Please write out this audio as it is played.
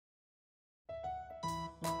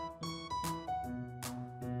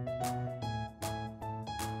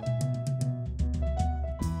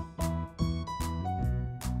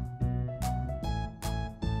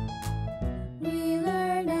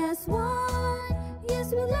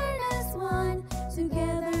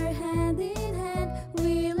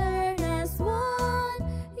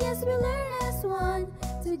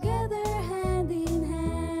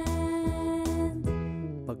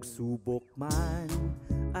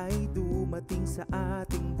dumating sa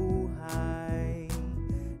ating buhay,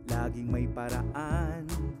 laging may paraan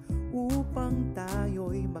upang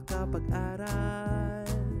tayo'y makapag-aral.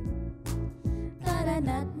 Tara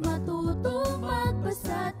na't matutong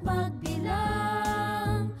magbasa at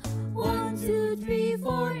magbilang. 1, 2, 3,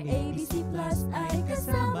 4, ABC Plus ay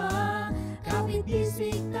kasama. Kapit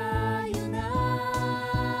bisig tayo na.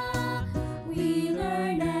 We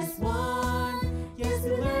learn as one. Yes,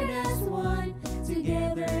 we learn as one.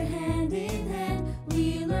 Together hand in hand.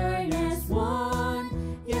 We learn as one.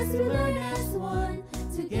 Yes, we learn as one.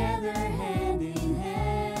 Together hand in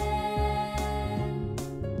hand.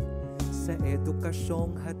 Sa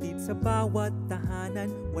edukasyong hatid sa bawat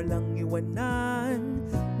tahanan, walang iwanan.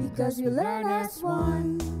 Because we learn as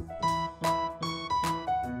one.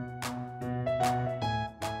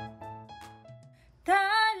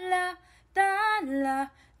 Tala,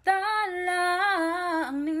 tala, tala,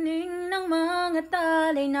 ang ningning ng mga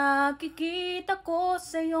talay nakikita ko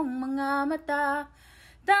sa iyong mga mata.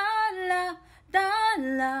 Tala,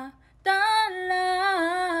 tala, tala,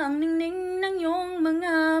 ang ningning ng iyong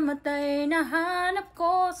mga mata'y nahanap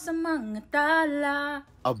ko sa mga tala.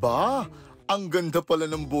 Aba, ang ganda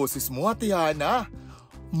pala ng boses mo, Ate Hana.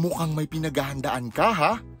 Mukhang may pinaghahandaan ka,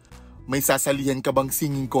 ha? May sasalihan ka bang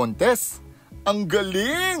singing contest? Ang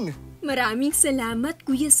galing! Maraming salamat,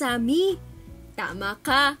 Kuya Sammy. Tama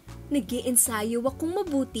ka, nag-iensayo akong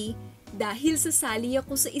mabuti dahil sasali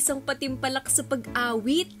ako sa isang patimpalak sa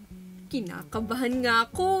pag-awit. Kinakabahan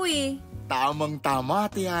nga ako eh.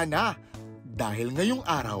 Tamang-tama, Ate Hana. Dahil ngayong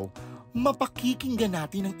araw, mapakikinggan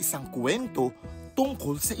natin ang isang kuwento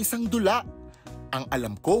tungkol sa isang dula. Ang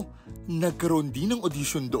alam ko, nagkaroon din ng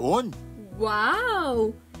audition doon.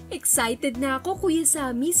 Wow! Excited na ako, Kuya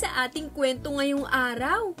Sammy, sa ating kwento ngayong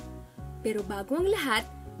araw. Pero bago ang lahat,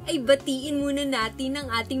 ay batiin muna natin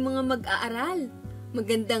ang ating mga mag-aaral.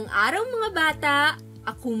 Magandang araw mga bata!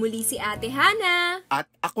 Ako muli si Ate Hana.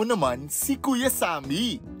 At ako naman si Kuya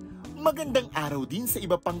Sammy. Magandang araw din sa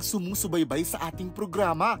iba pang sumusubaybay sa ating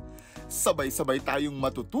programa. Sabay-sabay tayong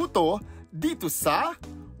matututo dito sa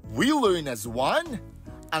We Learn as One,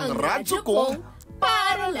 ang Radyo Kong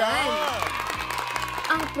Paaralan.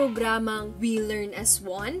 Ang programang We Learn as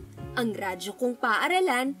One, ang Radyo Kong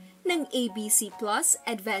Paaralan ng ABC Plus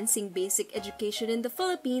Advancing Basic Education in the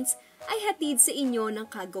Philippines ay hatid sa inyo ng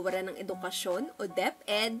Kagawaran ng Edukasyon o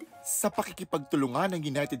DepEd sa pakikipagtulungan ng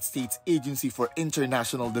United States Agency for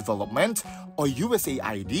International Development o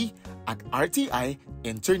USAID at RTI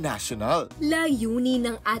International. Layunin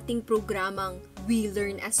ng ating programang We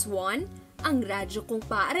Learn as One, ang Radyo Kong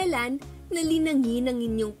Paaralan, na linangin ang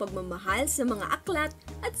inyong pagmamahal sa mga aklat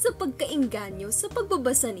at sa pagkainganyo sa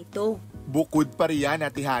pagbabasa nito. Bukod pa riyan,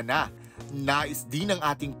 Ate Hana, nais din ng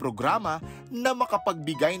ating programa na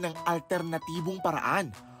makapagbigay ng alternatibong paraan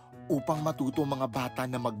upang matuto mga bata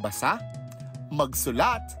na magbasa,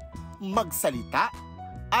 magsulat, magsalita,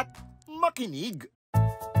 at makinig.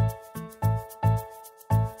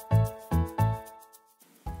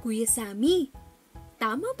 Kuya Sammy,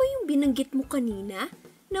 tama ba yung binanggit mo kanina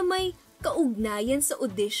na may kaugnayan sa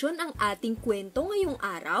audition ang ating kwento ngayong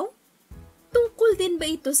araw? Tungkol din ba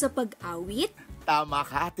ito sa pag-awit? Tama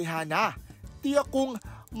ka, Ate Hana. Tiyak kong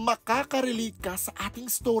makaka-relate ka sa ating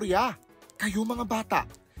storya. Kayo mga bata,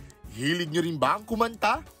 hilig nyo rin ba ang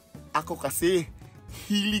kumanta? Ako kasi,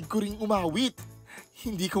 hilig ko ring umawit.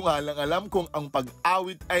 Hindi ko nga lang alam kung ang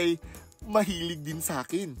pag-awit ay mahilig din sa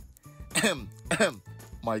akin.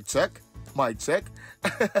 Mic check? Mic check?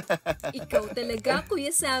 Ikaw talaga,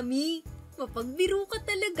 Kuya Sammy. Mapagbiro ka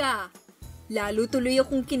talaga. Lalo tuloy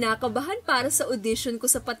akong kinakabahan para sa audition ko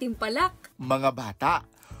sa patimpalak. Mga bata,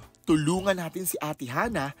 tulungan natin si Ate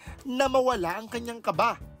Hana na mawala ang kanyang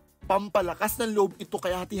kaba. Pampalakas ng loob ito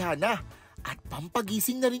kay Ate Hana at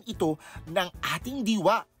pampagising na rin ito ng ating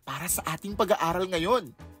diwa para sa ating pag-aaral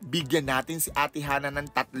ngayon. Bigyan natin si Ate Hana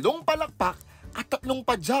ng 3 palakpak at 3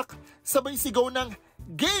 padyak. Sabay sigaw ng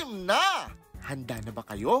game na! Handa na ba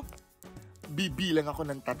kayo? Bibilang ako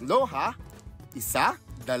ng 3, ha?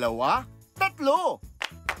 1, 2, 3.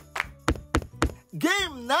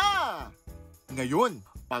 Game na! Ngayon,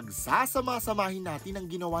 pagsasama-samahin natin ang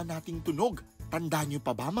ginawa nating tunog. Tandaan niyo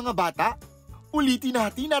pa ba mga bata? Ulitin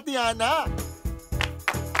natin, Ate Hana!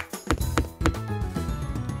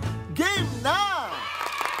 Game na!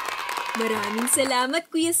 Maraming salamat,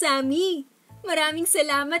 Kuya Sammy. Maraming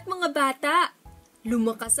salamat, mga bata.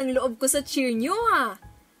 Lumakas ang loob ko sa cheer nyo, ha.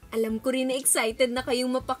 Alam ko rin na excited na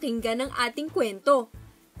kayong mapakinggan ang ating kwento.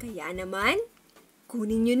 Kaya naman,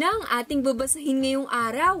 kunin nyo na ang ating babasahin ngayong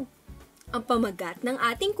araw. Ang pamagat ng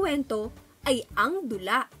ating kwento ay Ang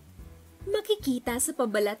Dula. Makikita sa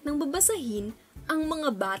pabalat ng babasahin ang mga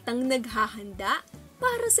batang naghahanda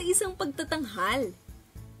para sa isang pagtatanghal.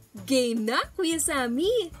 Game na, Kuya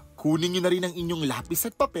Sammy! Kunin niyo na rin ang inyong lapis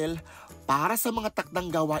at papel para sa mga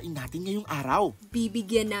takdang gawain natin ngayong araw.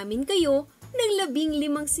 Bibigyan namin kayo ng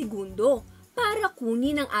 15 segundo para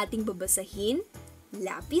kunin ang ating babasahin,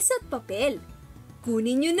 lapis at papel.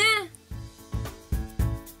 Kunin nyo na!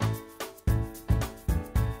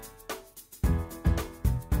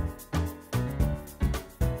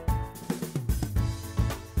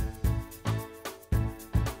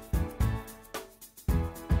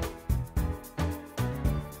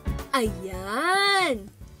 Ayan!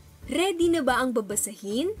 Ready na ba ang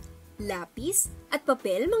babasahin, lapis at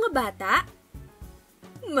papel, mga bata?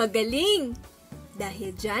 Magaling!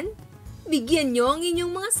 Dahil dyan, bigyan nyo ang inyong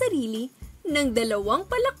mga sarili ng 2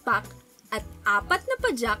 palakpak at 4 na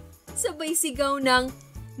padyak sabay sigaw ng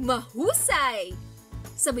mahusay!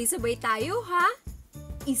 Sabay-sabay tayo ha!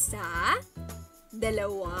 1, 2,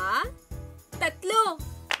 3!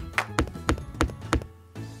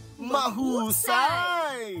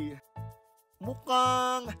 Mahusay!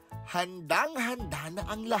 Mukhang handang-handa na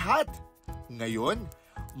ang lahat. Ngayon,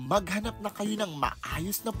 maghanap na kayo ng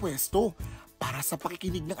maayos na pwesto para sa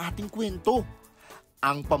pakikinig ng ating kwento.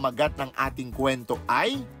 Ang pamagat ng ating kwento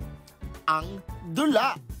ay Ang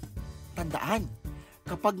Dula. Tandaan,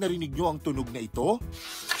 kapag narinig nyo ang tunog na ito,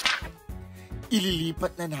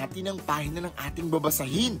 ililipat na natin ang pahina ng ating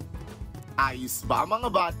babasahin. Ayos ba, mga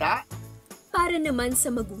bata? Para naman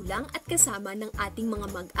sa magulang at kasama ng ating mga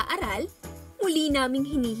mag-aaral, muli naming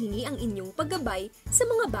hinihingi ang inyong paggabay sa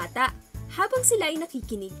mga bata habang sila ay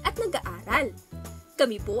nakikinig at nag-aaral.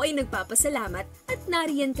 Kami po ay nagpapasalamat at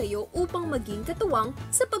nariyan kayo upang maging katuwang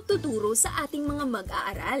sa pagtuturo sa ating mga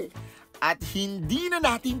mag-aaral. At hindi na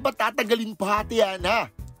natin patatagalin pa, Ate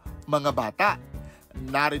Ana. Mga bata,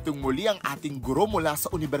 naritong muli ang ating guro mula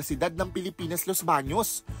sa Universidad ng Pilipinas, Los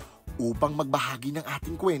Baños upang magbahagi ng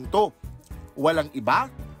ating kwento. Walang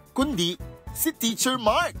iba kundi si Teacher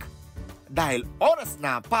Mark. Dahil oras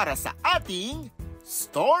na para sa ating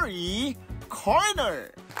Story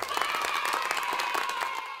Corner.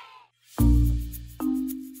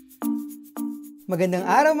 Magandang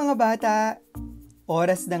araw, mga bata!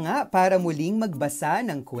 Oras na nga para muling magbasa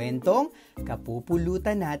ng kwentong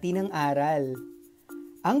kapupulutan natin ng aral.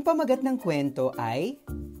 Ang pamagat ng kwento ay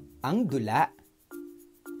Ang Dula.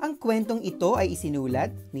 Ang kwentong ito ay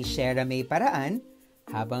isinulat ni Shera May Paraan,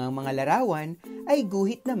 habang ang mga larawan ay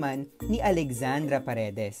guhit naman ni Alexandra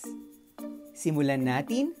Paredes. Simulan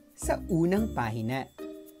natin sa unang pahina.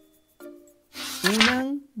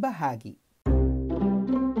 Unang bahagi.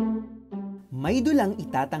 May dulang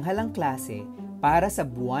itatanghal ang klase para sa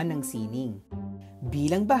buwan ng sining.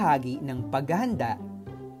 Bilang bahagi ng paghahanda,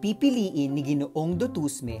 pipiliin ni Ginoong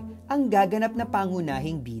Dotusme ang gaganap na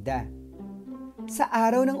pangunahing bida. Sa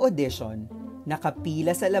araw ng audition,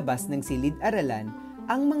 nakapila sa labas ng silid-aralan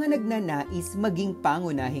ang mga nagnanais maging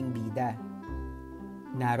pangunahing bida.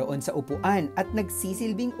 Naroon sa upuan at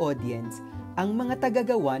nagsisilbing audience ang mga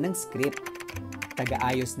tagagawa ng script,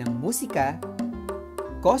 tagaayos ng musika,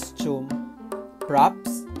 costume,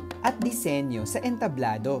 props, at disenyo sa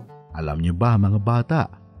entablado. Alam niyo ba, mga bata,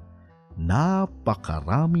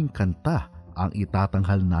 napakaraming kanta ang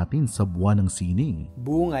itatanghal natin sa buwan ng sining.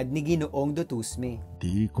 Bungad ni Ginoong Dotusme.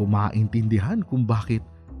 Di ko maintindihan kung bakit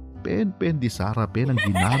pen-pen di sarapen ang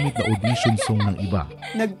ginamit na audition song ng iba.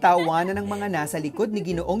 Nagtawanan ng mga nasa likod ni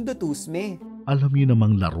Ginoong Dotusme. Alam niyo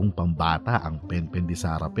namang larong pambata ang pen-pen di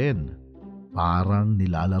sarapen. Parang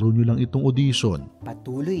nilalaro niyo lang itong audition.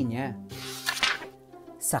 Patuloy niya.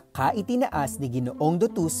 Saka itinaas ni Ginoong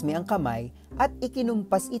Dotusme ang kamay at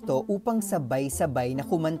ikinumpas ito upang sabay-sabay na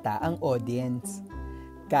kumanta ang audience.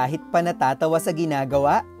 Kahit pa natatawa sa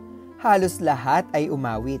ginagawa, halos lahat ay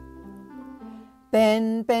umawit.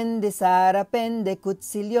 Pen, pen de Sara, pen de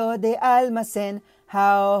kutsilyo de almacen,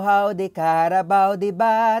 how de Carabao de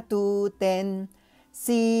batuten.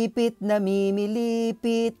 Sipit na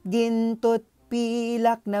mimilipit, gintot,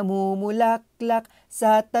 pilak na mumulaklak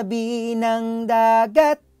sa tabi ng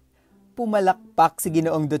dagat. Pumalakpak si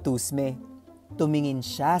Ginoong Dotusme. Tumingin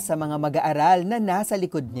siya sa mga mag-aaral na nasa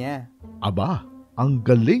likod niya. Aba, ang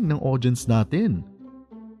galing ng audience natin.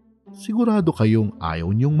 Sigurado kayong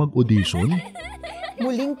ayaw niyong mag-audition?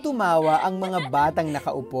 Muling tumawa ang mga batang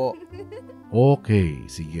nakaupo. Okay,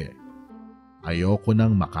 sige. Ayoko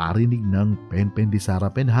nang makarinig ng pen-pen di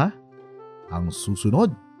sarapen, ha? Ang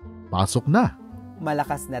susunod, pasok na.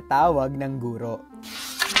 Malakas na tawag ng guro.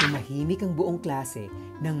 Tumahimik ang buong klase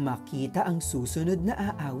nang makita ang susunod na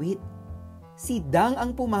aawit. Si Dang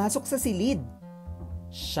ang pumasok sa silid.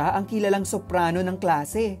 Siya ang kilalang soprano ng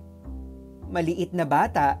klase. Maliit na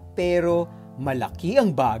bata pero malaki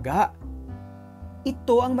ang baga.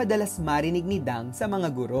 Ito ang madalas marinig ni Dang sa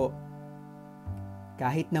mga guro.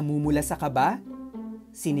 Kahit namumula sa kaba,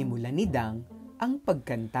 sinimulan ni Dang ang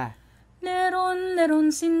pagkanta. Leron,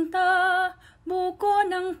 leron sinta, buko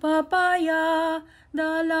ng papaya,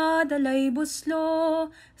 dala-dalay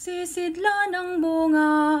buslo, sisidla ng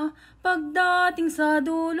bunga, pagdating sa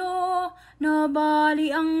dulo,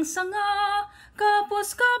 nabali ang sanga,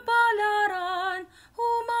 kapos kapalaran,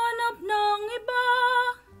 humanap ng iba.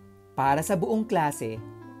 Para sa buong klase,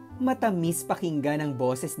 matamis pakinggan ang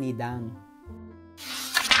boses ni Dang.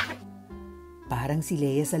 Parang si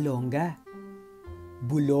Leia sa longga.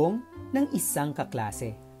 Bulong ng isang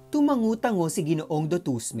kaklase. Tumangutango si Ginoong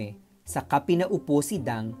Dotusme, saka pinaupo si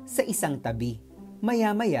Dang sa isang tabi.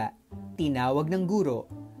 Maya-maya, tinawag ng guro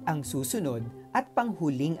ang susunod at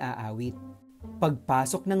panghuling aawit.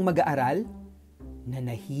 Pagpasok ng mag-aaral,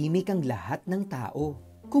 nanahimik ang lahat ng tao.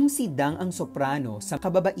 Kung si Dang ang soprano sa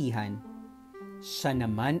kababaihan, siya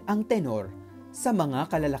naman ang tenor sa mga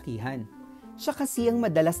kalalakihan. Siya kasi ang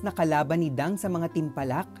madalas na kalaban ni Dang sa mga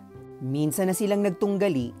timpalak. Minsan na silang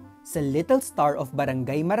nagtunggali sa Little Star of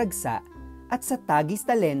Barangay Maragsa at sa Tagis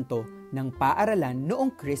Talento ng paaralan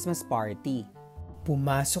noong Christmas party.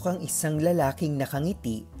 Pumasok ang isang lalaking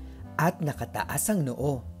nakangiti at nakataas ang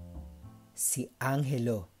noo. Si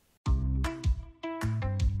Angelo.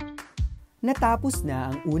 Natapos na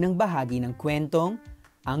ang unang bahagi ng kwentong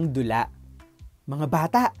Ang Dula. Mga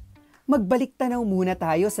bata, magbalik tanaw muna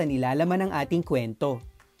tayo sa nilalaman ng ating kwento.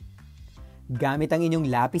 Gamit ang inyong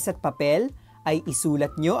lapis at papel, ay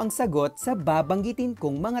isulat nyo ang sagot sa babanggitin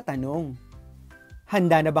kong mga tanong.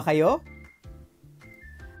 Handa na ba kayo?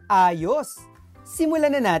 Ayos!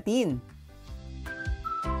 Simulan na natin!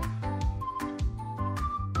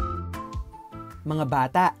 Mga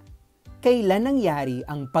bata, kailan nangyari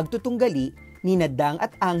ang pagtutunggali ni Dang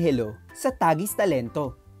at Angelo sa Tagis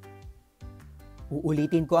Talento?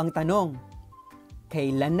 Uulitin ko ang tanong.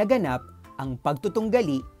 Kailan naganap ang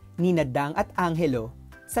pagtutunggali ni Dang at Angelo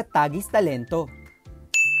sa Tagis Talento?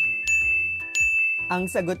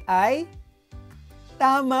 Ang sagot ay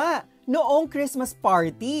tama, noong Christmas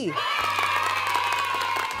party.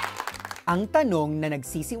 Ang tanong na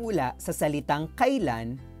nagsisimula sa salitang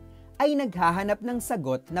kailan ay naghahanap ng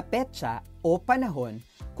sagot na petsa o panahon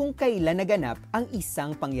kung kailan naganap ang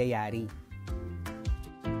isang pangyayari.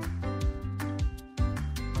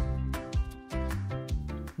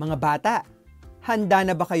 Mga bata, handa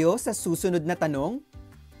na ba kayo sa susunod na tanong?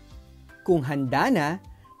 Kung handa na,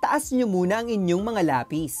 taas niyo muna ang inyong mga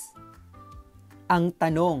lapis. Ang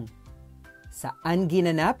tanong, saan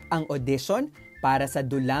ginanap ang audition para sa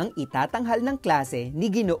dulang itatanghal ng klase ni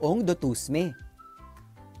Ginoong Dotusme?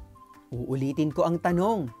 Uulitin ko ang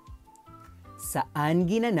tanong. Saan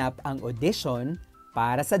ginanap ang audition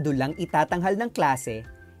para sa dulang itatanghal ng klase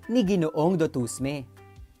ni Ginoong Dotusme?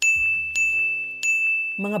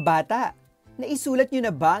 Mga bata, naisulat niyo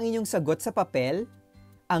na ba ang inyong sagot sa papel?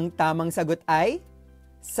 Ang tamang sagot ay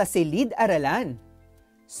sa silid-aralan.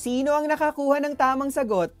 Sino ang nakakuha ng tamang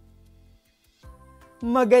sagot?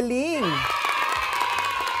 Magaling!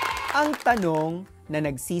 Ang tanong na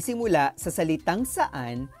nagsisimula sa salitang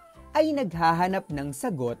saan ay naghahanap ng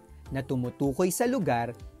sagot na tumutukoy sa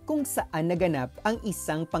lugar kung saan naganap ang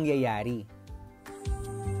isang pangyayari.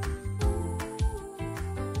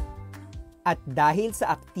 At dahil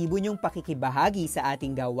sa aktibo niyong pakikibahagi sa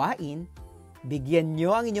ating gawain, bigyan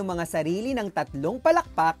niyo ang inyong mga sarili ng 3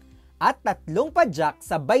 palakpak at 3 padyak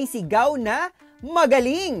sabay sigaw na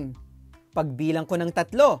magaling! Pagbilang ko ng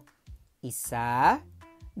 3, 1, 2,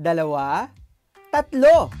 3.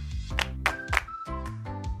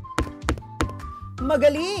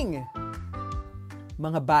 Magaling!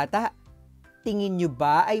 Mga bata, tingin nyo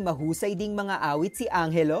ba ay mahusay ding mga awit si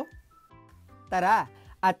Angelo? Tara,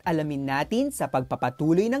 at alamin natin sa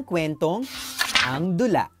pagpapatuloy ng kwentong Ang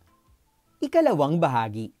Dula. Ikalawang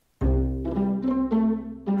bahagi.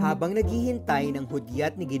 Habang naghihintay ng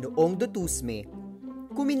hudyat ni Ginoong Dotusme,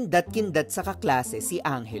 kumindat-kindat sa kaklase si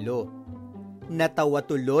Angelo. Natawa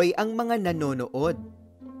tuloy ang mga nanonood.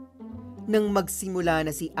 Nang magsimula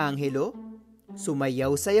na si Angelo,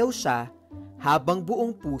 sumayaw-sayaw siya habang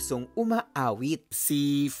buong pusong umaawit.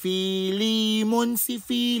 Si Filimon,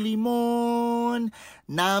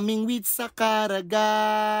 naming wit sa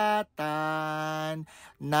karagatan,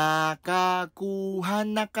 nakakuha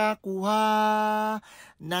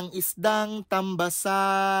ng isdang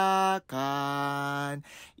tambasakan,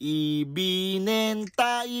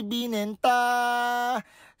 ibinenta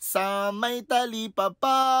sa may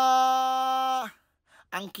talipapa.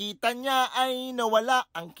 Ang kita niya ay nawala,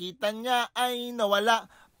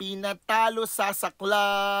 pinatalo sa sakla.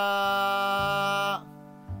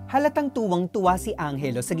 Halatang tuwang-tuwa si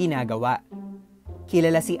Angelo sa ginagawa.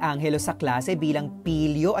 Kilala si Angelo sa klase bilang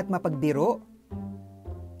pilyo at mapagbiro.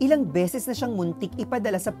 Ilang beses na siyang muntik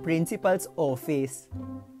ipadala sa principal's office.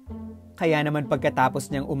 Kaya naman pagkatapos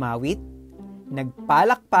niyang umawit,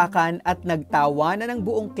 nagpalakpakan at nagtawanan ng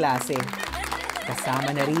buong klase. Kasama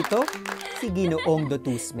na rito si Ginoong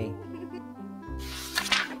Dotusme.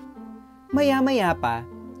 Maya-maya pa,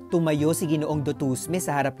 tumayo si Ginoong Dotusme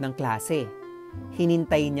sa harap ng klase.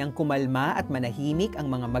 Hinintay niyang kumalma at manahimik ang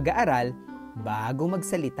mga mag-aaral bago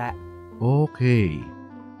magsalita. Okay,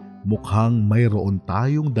 mukhang mayroon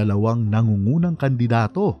tayong dalawang nangungunang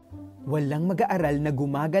kandidato. Walang mag-aaral na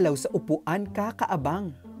gumagalaw sa upuan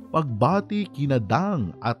kakaabang. Pagbati kina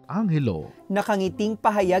Dang at Angelo. Nakangiting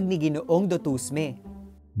pahayag ni Ginoong Dotusme.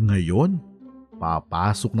 Ngayon,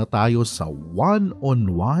 papasok na tayo sa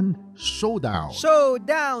one-on-one showdown.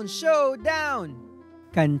 Showdown! Showdown!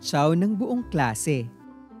 Kantsaw ng buong klase.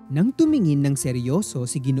 Nang tumingin ng seryoso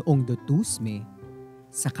si Ginoong Dotusme,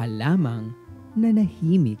 saka lamang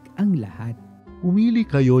nanahimik ang lahat. Pumili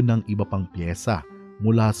kayo ng iba pang pyesa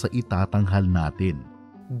mula sa itatanghal natin.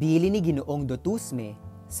 Bili ni Ginoong Dotusme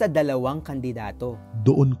sa dalawang kandidato.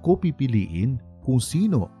 Doon ko pipiliin kung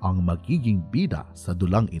sino ang magiging bida sa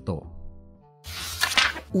dulang ito.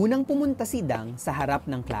 Unang pumunta si Dang sa harap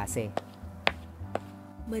ng klase.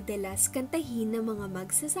 Madalas kantahin ng mga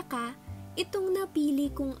magsasaka itong napili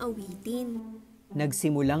kong awitin.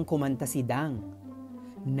 Nagsimulang kumanta si Dang.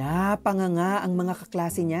 Napanganga ang mga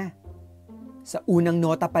kaklase niya. Sa unang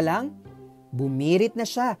nota pa lang, bumirit na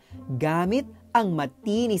siya gamit ang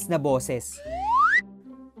matinis na boses.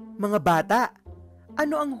 Mga bata,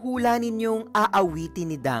 ano ang hula ninyong aawitin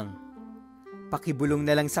ni Dang? Pakibulong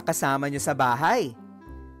na lang sa kasama niyo sa bahay.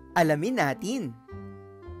 Alamin natin.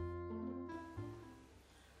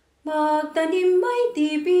 Magtanim ay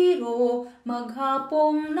di biro,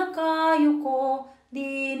 maghapong nakayuko,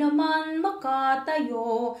 di naman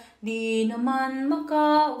makatayo, di naman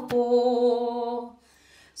makaupo.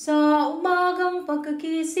 Sa umagang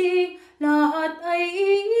pagkagising, lahat ay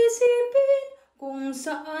iisipin, kung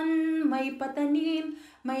saan may patanim,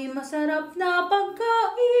 may masarap na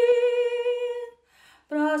pagkain.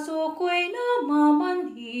 Praso ko'y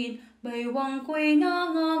namamanhid, baywang ko'y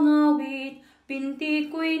nangangawit,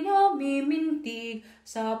 pinti ko'y namimintig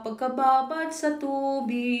sa pagkababad sa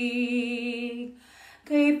tubig.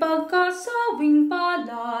 Kay pagkasawing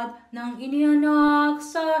palad ng inianak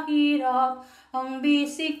sa hirap, ang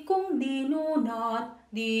bisig kong dinunat,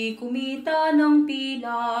 di kumita ng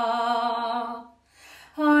pilak.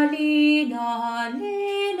 Halina,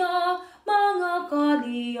 halina, mga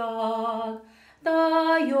kaliyag,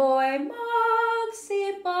 tayo'y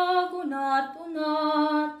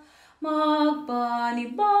magsipag-unat-unat,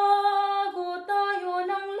 magpanibago tayo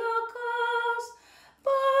ng lakas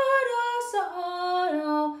para sa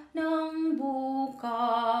araw ng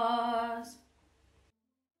bukas.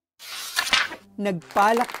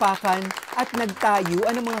 Nagpalakpakan at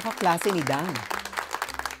nagtayuan ang mga kaklase ni Dang.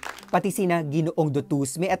 Pati sina Ginoong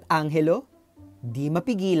Dotusme at Angelo, di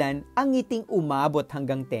mapigilan ang ngiting umabot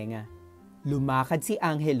hanggang tenga. Lumakad si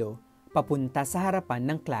Angelo papunta sa harapan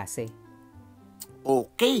ng klase.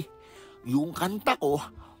 Okay, yung kanta ko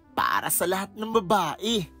para sa lahat ng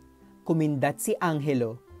babae. Kumindat si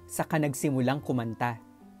Angelo saka nagsimulang kumanta.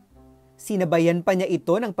 Sinabayan pa niya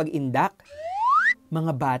ito ng pag-indak.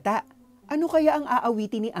 Mga bata, ano kaya ang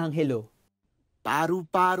aawitin ni Angelo?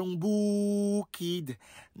 Paru-parong bukid,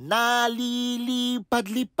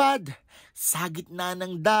 nalilipad-lipad, sa gitna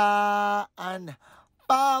ng daan,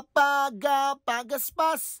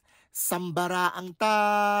 papagapagaspas, sambara ang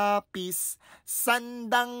tapis,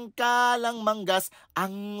 sandang kalang manggas,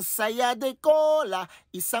 ang saya de cola,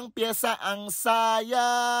 isang pyesa ang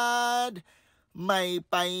sayad. May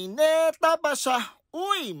paineta pa siya,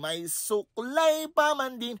 uy, may suklay pa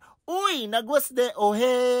man din, uy, nagwas de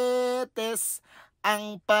ohetes,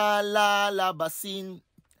 ang palalabasin,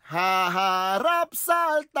 haharap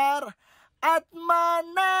sa altar, at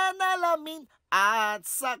mananalamin, at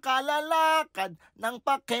sa kalalakad ng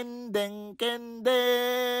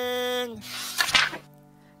pakendeng-kendeng.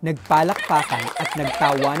 Nagpalakpakan at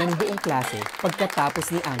nagtawanan ng buong klase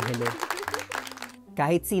pagkatapos ni Angelo.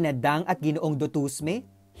 Kahit sina Dang at Ginoong Dotusme,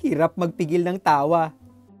 hirap magpigil ng tawa.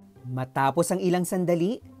 Matapos ang ilang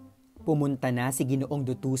sandali, pumunta na si Ginoong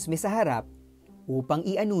Dotusme sa harap upang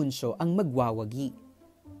i-anunsyo ang magwawagi.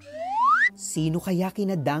 Sino kaya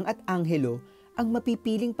kina Dang at Angelo ang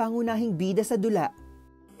mapipiling pangunahing bida sa dula?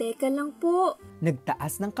 Teka lang po,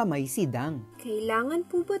 Nagtaas ng kamay si Dang. kailangan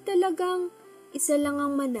po ba talagang isa lang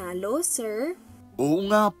ang manalo, sir? Oo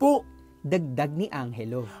nga po. Dagdag ni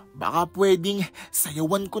Angelo. Baka pwedeng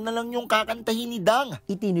sayawan ko na lang yung kakantahin ni Dang.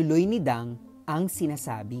 Itinuloy ni Dang ang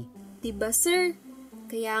sinasabi. Diba sir?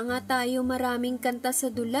 Kaya nga tayo maraming kanta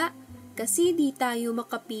sa dula kasi di tayo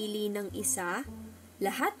makapili ng isa.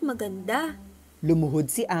 Lahat maganda.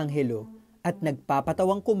 Lumuhod si Angelo at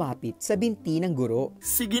nagpapatawang kumapit sa binti ng guro.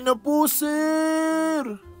 Sige na po, sir!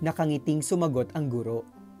 Nakangiting sumagot ang guro.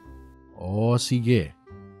 O sige,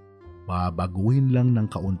 babaguhin lang ng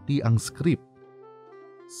kaunti ang script.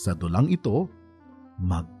 Sa dulang ito,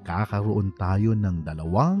 magkakaroon tayo ng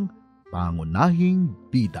 2 pangunahing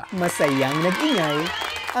bida. Masayang nag-ingay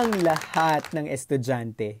ang lahat ng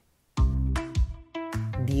estudyante.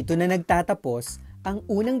 Dito na nagtatapos ang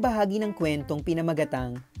unang bahagi ng kwentong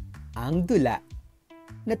pinamagatang Ang Dula.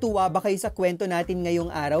 Natuwa ba kayo sa kwento natin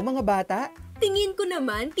ngayong araw, mga bata? Tingin ko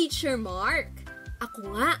naman, Teacher Mark.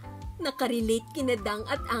 Ako nga, nakarelate kina Dang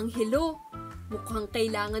at Angelo. Mukhang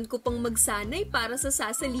kailangan ko pang magsanay para sa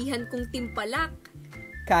sasalihan kong timpalak.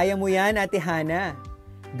 Kaya mo yan, Ate Hana.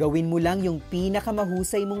 Gawin mo lang yung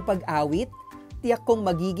pinakamahusay mong pag-awit, tiyak kong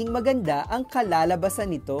magiging maganda ang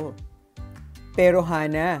kalalabasan nito. Pero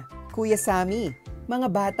Hana, Kuya Sammy, mga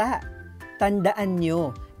bata, tandaan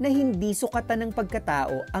nyo na hindi sukatan ng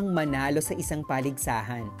pagkatao ang manalo sa isang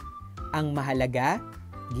paligsahan. Ang mahalaga,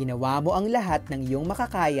 ginawa mo ang lahat ng iyong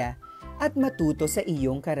makakaya at matuto sa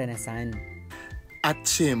iyong karanasan. At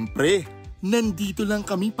syempre, nandito lang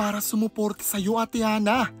kami para sumuporta sa iyo, Ate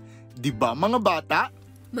Hana. Diba mga bata?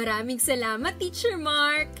 Maraming salamat, Teacher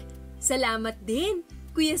Mark. Salamat din,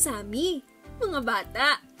 Kuya Sammy. Mga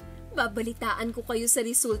bata, babalitaan ko kayo sa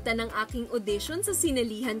resulta ng aking audition sa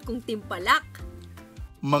sinalihan kong timpalak.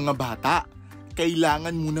 Mga bata,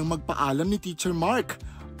 kailangan munang magpaalam ni Teacher Mark,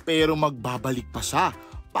 pero magbabalik pa siya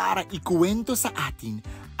para ikuwento sa atin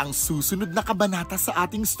ang susunod na kabanata sa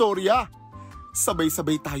ating storya.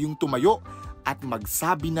 Sabay-sabay tayong tumayo at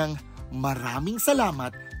magsabi ng maraming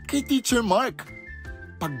salamat kay Teacher Mark.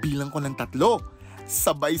 Pagbilang ko ng 3,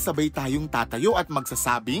 sabay-sabay tayong tatayo at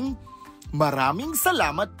magsasabing maraming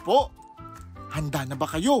salamat po. Handa na ba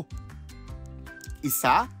kayo? 1,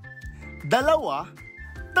 2,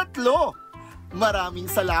 3. Maraming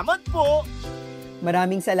salamat po!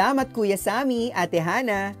 Maraming salamat, Kuya Sammy, Ate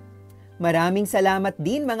Hana. Maraming salamat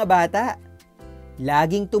din, mga bata.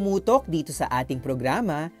 Laging tumutok dito sa ating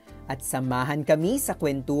programa at samahan kami sa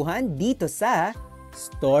kwentuhan dito sa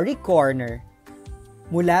Story Corner.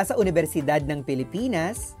 Mula sa Universidad ng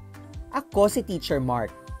Pilipinas, ako si Teacher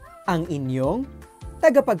Mark, ang inyong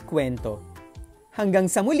tagapagkwento.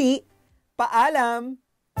 Hanggang sa muli, paalam!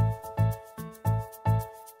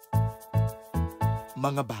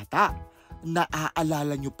 Mga bata,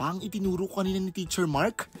 naaalala nyo pa ang itinuro kanina ni Teacher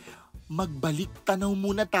Mark? Magbalik tanaw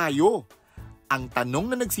muna tayo. Ang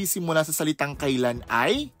tanong na nagsisimula sa salitang kailan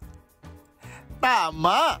ay...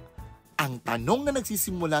 Tama! Ang tanong na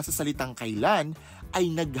nagsisimula sa salitang kailan ay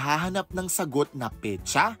naghahanap ng sagot na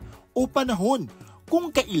petsa o panahon kung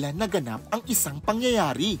kailan naganap ang isang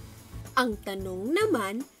pangyayari. Ang tanong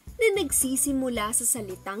naman na nagsisimula sa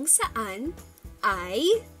salitang saan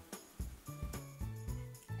ay...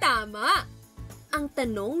 Tama! Ang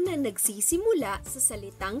tanong na nagsisimula sa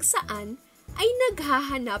salitang saan ay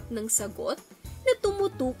naghahanap ng sagot na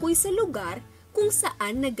tumutukoy sa lugar kung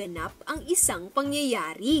saan naganap ang isang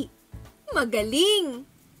pangyayari. Magaling!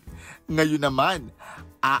 Ngayon naman,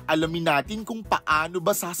 aalamin natin kung paano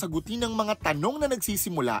ba sasagutin ang mga tanong na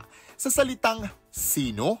nagsisimula sa salitang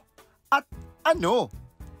sino at ano.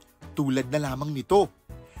 Tulad na lamang nito,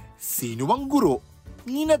 sino ang guro,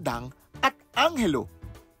 ninadang at Angelo?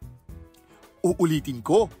 Uulitin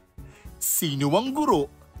ko, sino ang guro,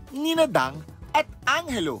 ninadang at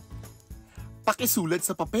Angelo? Pakisulat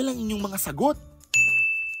sa papel ang inyong mga sagot.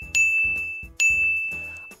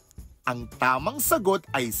 Ang tamang sagot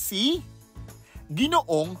ay si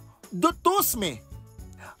Ginoong Dotusme.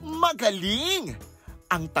 Magaling!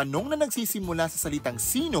 Ang tanong na nagsisimula sa salitang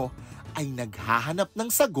sino ay naghahanap ng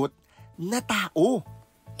sagot na tao.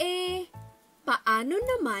 Paano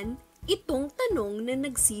naman itong tanong na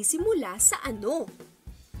nagsisimula sa ano?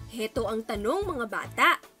 Heto ang tanong, mga bata.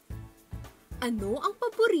 Ano ang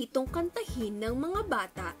paboritong kantahin ng mga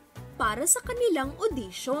bata para sa kanilang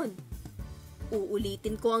audition?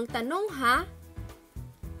 Uulitin ko ang tanong, ha?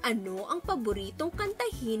 Ano ang paboritong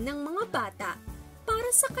kantahin ng mga bata para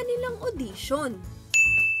sa kanilang audition?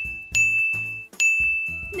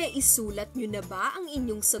 Naisulat nyo na ba ang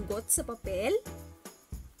inyong sagot sa papel?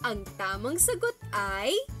 Ang tamang sagot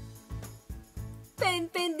ay... Pen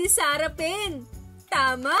di Sarapin!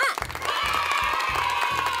 Tama!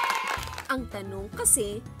 Ang tanong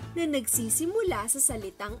kasi na nagsisimula sa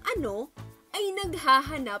salitang ano ay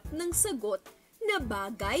naghahanap ng sagot na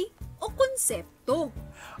bagay o konsepto.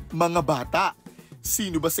 Mga bata,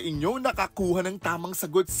 sino ba sa inyo nakakuha ng tamang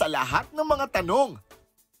sagot sa lahat ng mga tanong?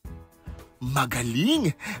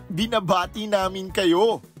 Magaling! Binabati namin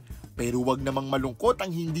kayo. Pero wag namang malungkot ang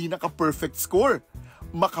hindi naka-perfect score.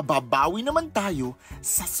 Makababawi naman tayo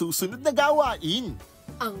sa susunod na gawain.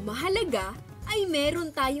 Ang mahalaga ay meron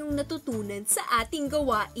tayong natutunan sa ating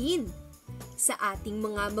gawain. Sa ating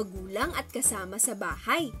mga magulang at kasama sa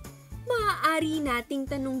bahay, maaari nating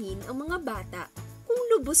tanungin ang mga bata kung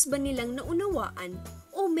lubos ba nilang naunawaan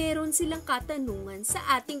o meron silang katanungan sa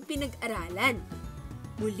ating pinag-aralan.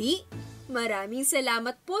 Muli, maraming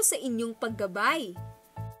salamat po sa inyong paggabay.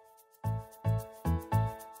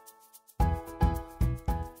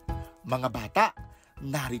 Mga bata,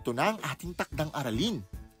 narito na ang ating takdang aralin.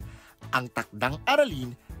 Ang takdang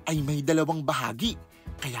aralin ay may dalawang bahagi,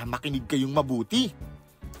 kaya makinig kayong mabuti.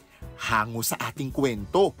 Hango sa ating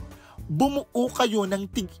kwento, bumuo kayo ng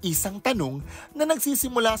tig-isang tanong na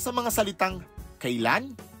nagsisimula sa mga salitang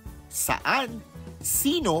kailan, saan,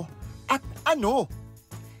 sino, at ano.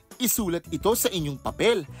 Isulat ito sa inyong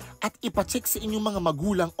papel at ipacheck sa inyong mga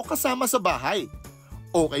magulang o kasama sa bahay.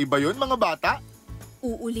 Okay ba yun, mga bata?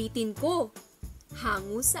 Uulitin ko.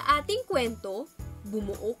 Hango sa ating kwento,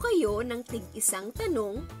 bumuo kayo ng tig-isang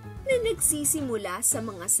tanong na nagsisimula sa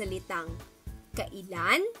mga salitang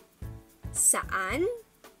kailan, saan,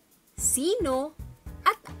 sino,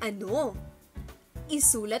 at ano.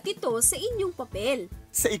 Isulat ito sa inyong papel.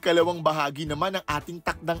 Sa ikalawang bahagi naman ng ating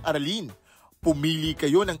takdang aralin, pumili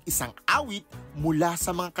kayo ng isang awit mula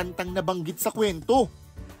sa mga kantang nabanggit sa kwento.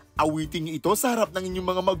 Awitin niyo ito sa harap ng inyong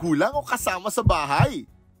mga magulang o kasama sa bahay.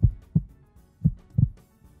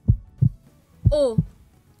 O,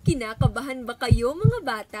 kinakabahan ba kayo mga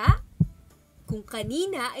bata? Kung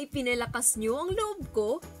kanina ay pinalakas nyo ang loob ko,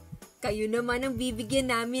 kayo naman ang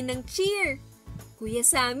bibigyan namin ng cheer. Kuya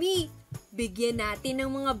Sammy, bigyan natin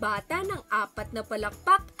ng mga bata ng 4 na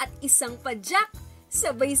palakpak at 1 padyak.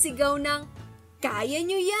 Sabay sigaw ng, kaya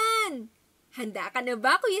nyo yan! Handa ka na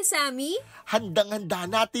ba, Kuya Sammy? Handang-handa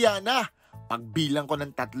na, Tiana. Pagbilang ko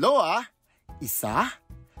ng 3, 1, 2,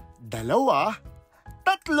 3.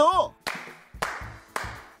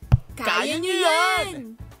 Kaya niyo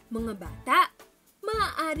yan! Mga bata,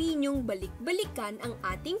 maaari niyong balik-balikan ang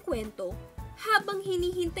ating kwento habang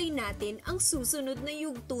hinihintay natin ang susunod na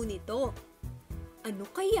yugto nito. Ano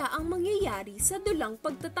kaya ang mangyayari sa dulang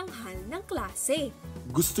pagtatanghal ng klase?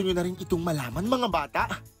 Gusto niyo na rin itong malaman, mga bata?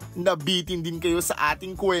 Nabitin din kayo sa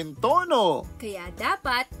ating kwento, no? Kaya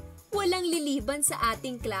dapat walang liliban sa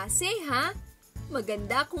ating klase, ha?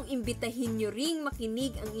 Maganda kung imbitahin nyo ring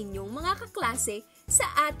makinig ang inyong mga kaklase sa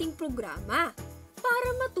ating programa para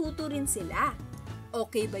matuto rin sila.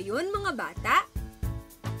 Okay ba yun, mga bata?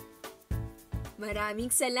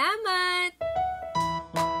 Maraming salamat!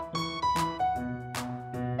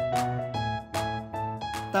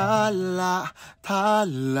 Tala,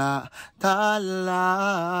 tala, tala.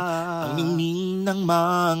 Ang ningning ng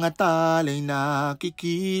mga talay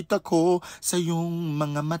nakikita ko sa iyong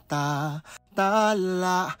mga mata.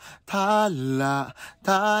 Tala, tala,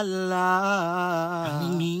 tala.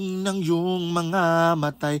 Ang ningning ng iyong mga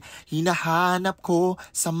matay hinahanap ko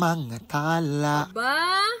sa mga tala.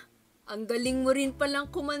 Aba, ang galing mo rin palang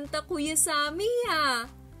kumanta, Kuya Sammy, ha?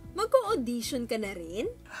 Mag-audition ka na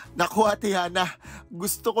rin? Naku, Ate Hana,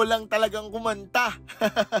 gusto ko lang talagang kumanta.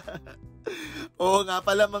 Oo nga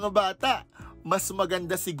pala, mga bata, mas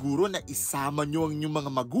maganda siguro na isama nyo ang inyong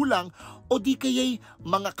mga magulang o di kaya'y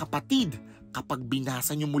mga kapatid kapag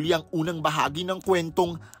binasa nyo muli ang unang bahagi ng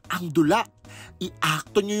kwentong Ang Dula.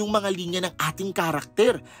 I-acto nyo yung mga linya ng ating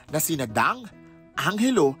karakter na sina Dang,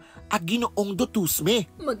 Angelo at Ginoong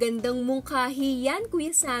Dotusme. Magandang mungkahi yan,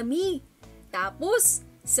 Kuya Sammy. Tapos,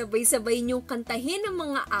 sabay-sabay niyong kantahin ang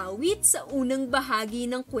mga awit sa unang bahagi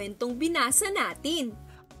ng kwentong binasa natin.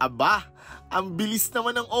 Aba, ang bilis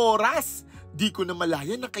naman ng oras. Di ko na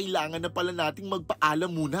malaya na kailangan na pala nating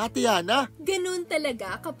magpaalam muna, Ate Hana. Ganun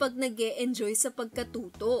talaga kapag nag-e-enjoy sa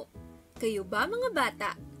pagkatuto. Kayo ba, mga bata?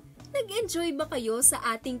 Nag-enjoy ba kayo sa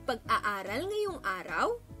ating pag-aaral ngayong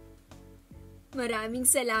araw? Maraming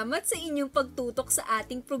salamat sa inyong pagtutok sa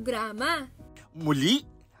ating programa. Muli,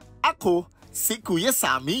 ako si Kuya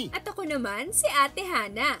Sammy. At ako naman si Ate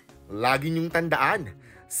Hana. Lagi niyong tandaan,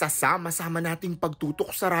 sa sama-sama nating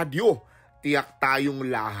pagtutok sa radyo, tiyak tayong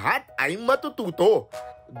lahat ay matututo.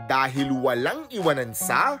 Dahil walang iwanan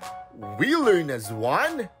sa We Learn as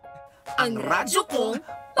One, ang Radyo Kong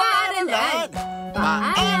Paaralan.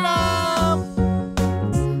 Paalam!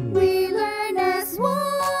 We learn as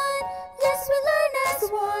one. Yes, we learn as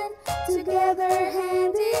one. Together,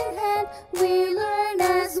 hand in hand, we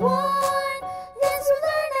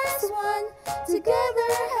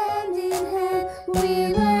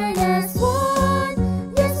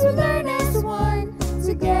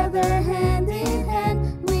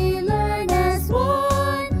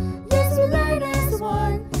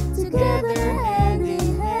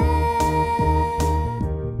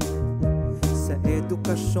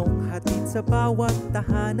edukasyong hatid sa bawat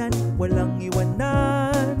tahanan, walang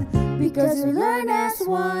iwanan. Because we learn as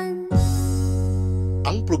one.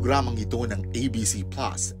 Ang programang ito ng ABC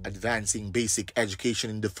Plus, Advancing Basic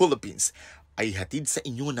Education in the Philippines, ay hatid sa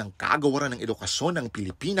inyo ng Kagawaran ng Edukasyon ng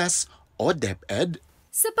Pilipinas o DepEd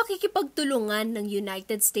sa pakikipagtulungan ng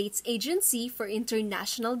United States Agency for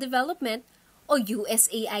International Development o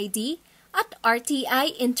USAID at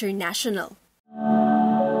RTI International.